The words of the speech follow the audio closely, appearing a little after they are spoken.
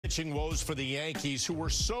pitching woes for the Yankees, who were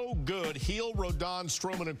so good. Heel, Rodon,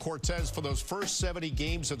 Stroman, and Cortez for those first 70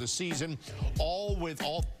 games of the season, all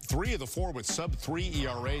three of the four with sub-3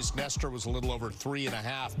 ERAs. Nestor was a little over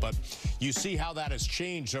 3.5, but you see how that has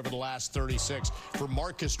changed over the last 36. For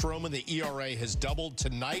Marcus Stroman, the ERA has doubled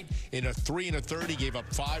tonight. In a 3 1/3, he gave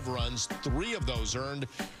up 5 runs, 3 of those earned,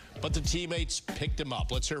 but the teammates picked him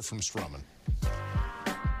up. Let's hear from Stroman.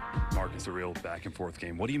 Mark, it's a real back-and-forth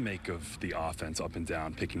game. What do you make of the offense up and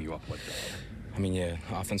down, picking you up like that? I mean, yeah,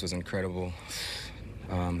 offense was incredible.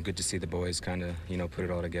 Good to see the boys kind of, put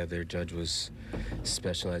it all together. Judge was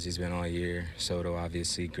special as he's been all year. Soto,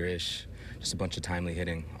 obviously, Grish, just a bunch of timely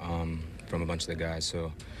hitting from a bunch of the guys.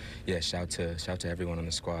 So, yeah, shout to everyone on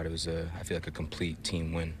the squad. It was, I feel like, a complete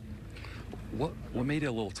team win. What made it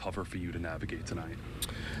a little tougher for you to navigate tonight?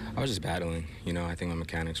 I was just battling. I think my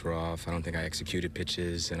mechanics were off. I don't think I executed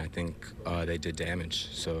pitches, and I think they did damage.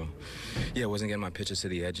 So, yeah, I wasn't getting my pitches to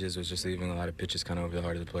the edges. Was just leaving a lot of pitches kind of over the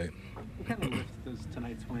heart of the plate. What kind of lift does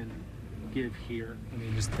tonight's win give here? I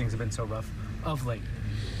mean, just things have been so rough of late.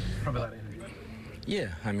 Probably a lot of energy. Yeah,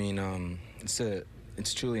 I mean,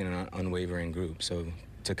 it's truly an unwavering group. So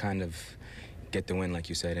to kind of get the win, like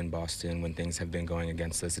you said, in Boston when things have been going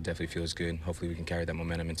against us, it definitely feels good. Hopefully we can carry that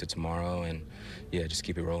momentum into tomorrow and, yeah, just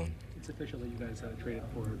keep it rolling. It's official that you guys traded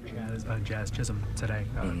for Jazz Chisholm today.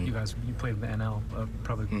 You played in the NL,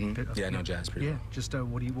 probably. Yeah, I know Jazz pretty well. Just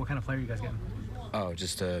what kind of player are you guys getting? Oh,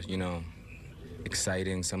 just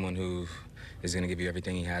exciting, someone who is going to give you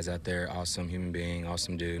everything he has out there. Awesome human being,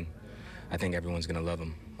 awesome dude. I think everyone's going to love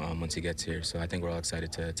him once he gets here, so I think we're all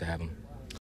excited to have him.